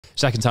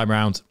Second time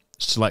round,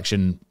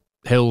 selection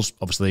hills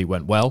obviously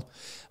went well,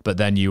 but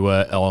then you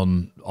were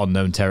on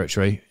unknown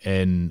territory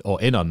in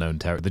unknown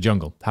territory, the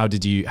jungle. How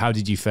did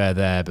you fare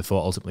there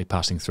before ultimately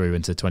passing through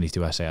into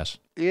 22 SAS?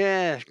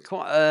 Yeah,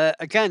 quite,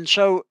 again,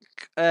 so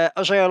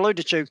as I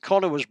alluded to,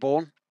 Connor was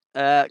born.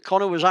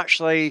 Connor was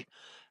actually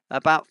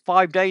about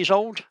 5 days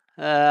old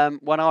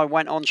when I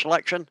went on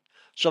selection.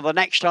 So the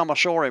next time I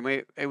saw him,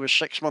 he was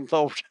 6 months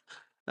old.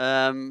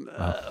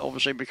 Wow.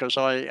 Obviously because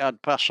I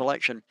had passed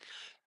selection.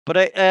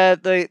 But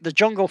the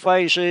jungle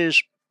phase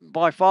is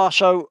by far.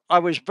 So I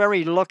was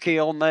very lucky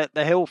on the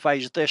hill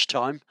phase this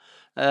time,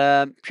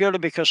 purely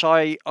because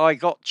I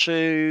got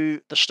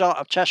to the start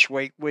of test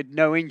week with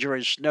no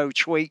injuries, no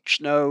tweaks,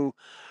 no,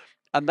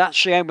 and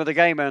that's the aim of the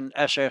game in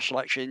SAS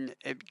selection.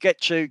 Get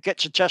to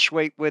test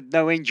week with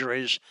no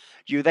injuries,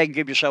 you then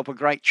give yourself a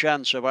great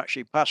chance of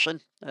actually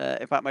passing,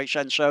 if that makes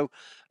sense. So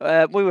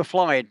we were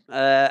flying,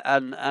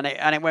 and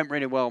it went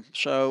really well.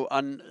 So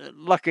and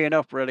lucky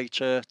enough really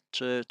to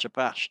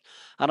pass.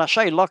 And I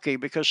say lucky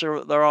because there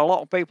are a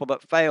lot of people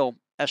that fail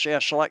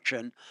SAS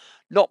selection,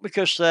 not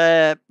because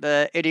they're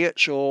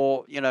idiots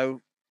or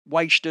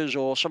wasters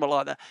or something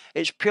like that.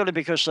 It's purely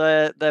because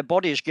their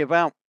bodies give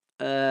out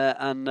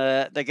and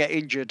they get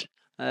injured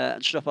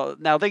and stuff like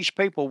that. Now, these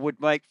people would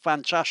make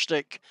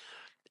fantastic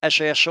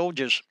SAS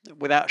soldiers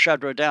without a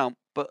shadow of doubt,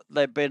 but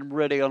they've been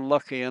really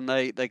unlucky and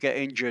they get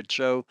injured.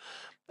 So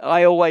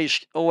I always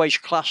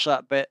class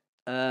that bit,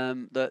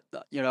 that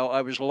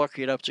I was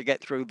lucky enough to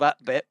get through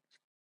that bit,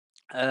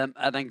 and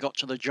then got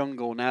to the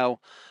jungle. Now,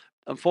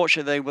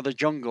 unfortunately, with the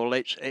jungle,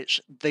 it's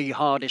the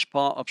hardest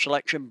part of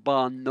selection,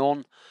 bar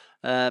none.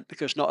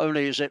 Because not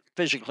only is it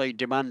physically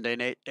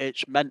demanding,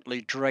 it's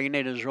mentally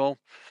draining as well.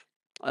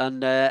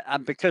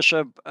 And because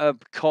of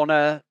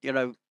Connor,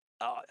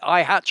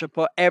 I had to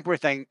put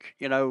everything,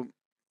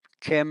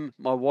 Kim,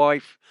 my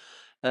wife,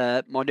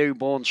 my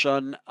newborn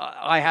son,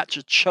 I had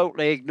to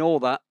totally ignore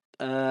that,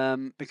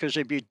 because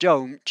if you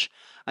don't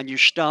and you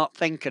start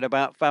thinking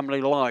about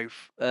family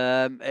life,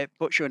 it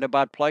puts you in a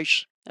bad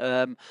place,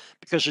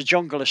 because the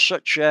jungle is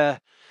such an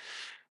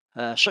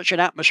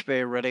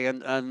atmosphere really,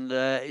 and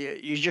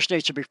you just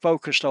need to be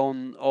focused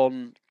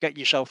on getting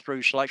yourself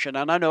through selection.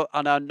 And I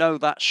know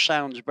that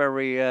sounds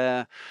very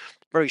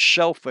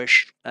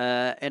selfish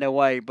in a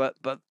way, but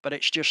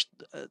it's just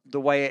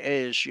the way it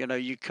is.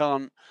 You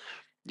can't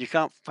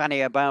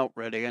fanny about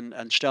really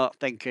and start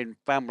thinking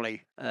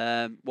family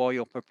while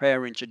you're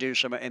preparing to do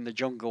something in the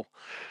jungle.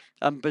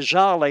 And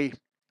bizarrely,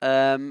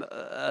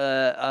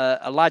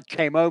 a lad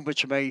came over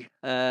to me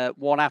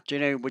one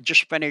afternoon. We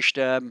just finished,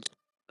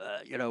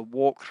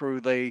 walk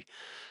through the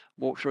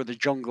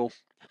jungle,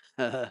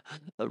 a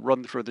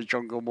run through the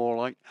jungle more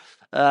like.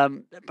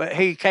 But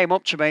he came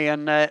up to me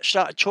and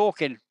started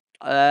talking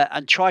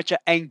and tried to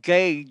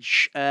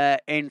engage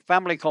in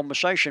family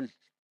conversation.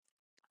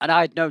 And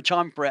I had no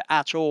time for it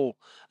at all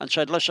and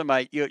said, listen,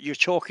 mate, you're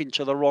talking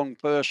to the wrong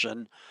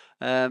person.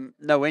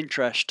 No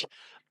interest.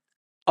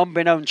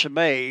 Unbeknown to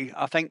me,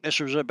 I think this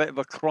was a bit of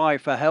a cry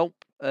for help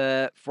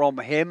from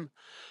him,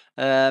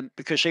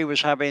 because he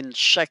was having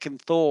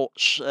second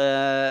thoughts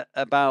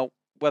about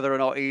whether or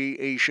not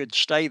he should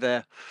stay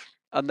there.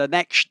 And the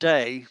next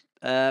day,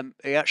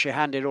 he actually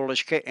handed all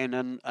his kit in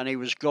and he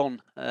was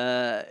gone.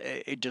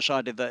 He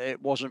decided that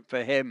it wasn't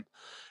for him.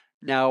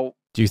 Now,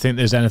 Do you think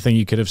there's anything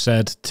you could have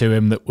said to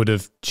him that would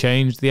have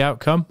changed the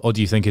outcome? Or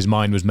do you think his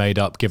mind was made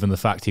up given the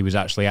fact he was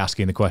actually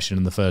asking the question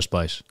in the first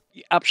place?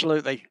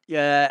 absolutely,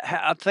 yeah.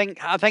 I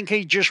think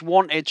he just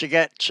wanted to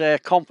get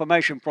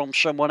confirmation from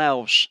someone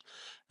else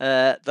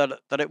that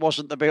it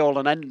wasn't the be all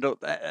and end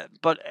up.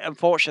 But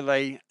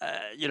unfortunately,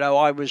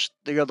 I was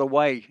the other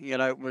way.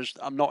 It was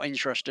I'm not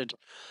interested,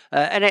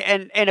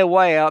 and in a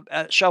way,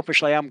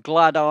 selfishly, I'm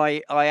glad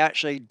I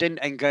actually didn't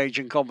engage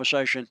in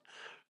conversation,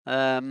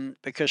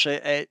 because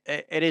it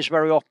is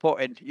very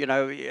off-putting.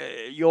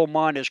 Your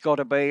mind has got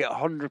to be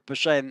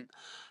 100%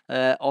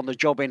 on the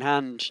job in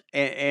hand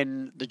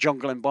in the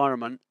jungle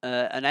environment,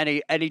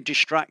 and any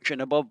distraction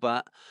above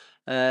that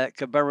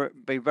can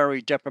be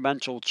very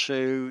detrimental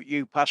to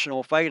you passing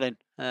or failing,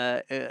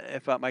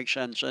 if that makes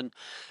sense. And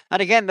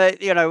again,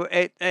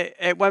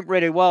 it went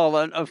really well.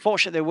 And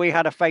unfortunately, we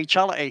had a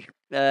fatality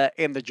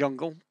in the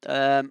jungle,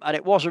 and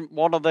it wasn't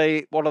one of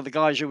the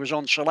guys who was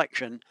on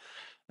selection.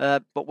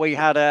 But we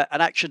had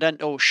an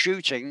accidental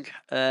shooting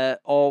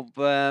of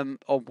one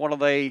of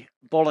the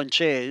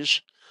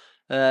volunteers,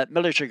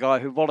 military guy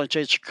who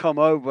volunteered to come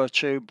over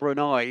to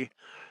Brunei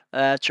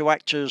to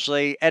act as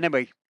the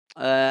enemy,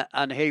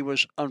 and he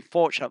was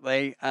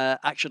unfortunately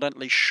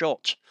accidentally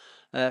shot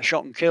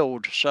and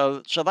killed.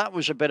 So that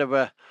was a bit of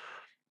a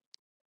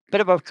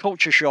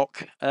culture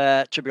shock,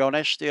 to be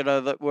honest.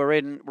 That we're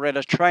in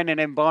a training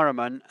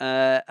environment,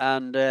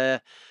 and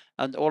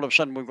all of a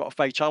sudden we've got a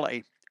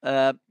fatality.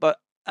 But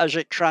as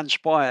it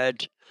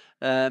transpired,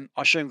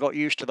 I soon got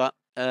used to that,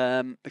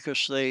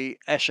 because the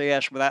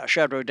SAS, without a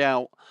shadow of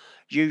doubt,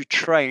 you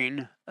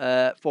train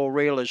for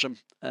realism,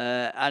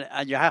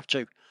 and you have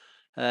to,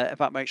 if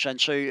that makes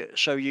sense.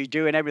 So you're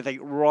doing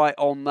everything right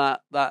on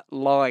that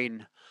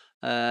line,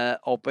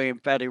 of being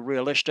fairly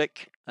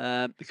realistic,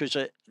 because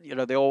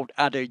the old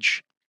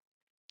adage,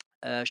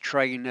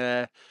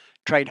 train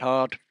train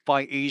hard,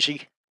 fight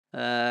easy,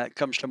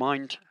 comes to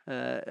mind,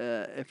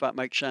 if that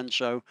makes sense.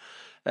 So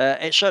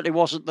it certainly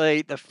wasn't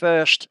the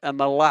first and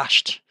the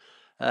last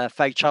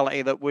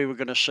fatality that we were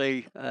going to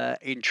see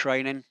in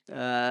training,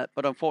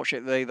 but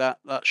unfortunately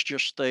that's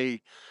just the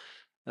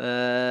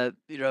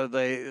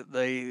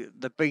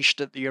beast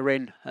that you're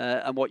in,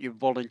 and what you've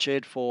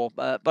volunteered for.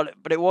 But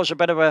it was a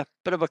bit of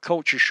a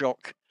culture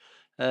shock,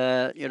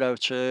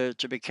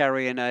 to be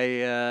carrying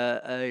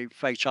a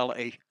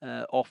fatality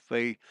off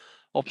the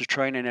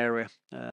training area.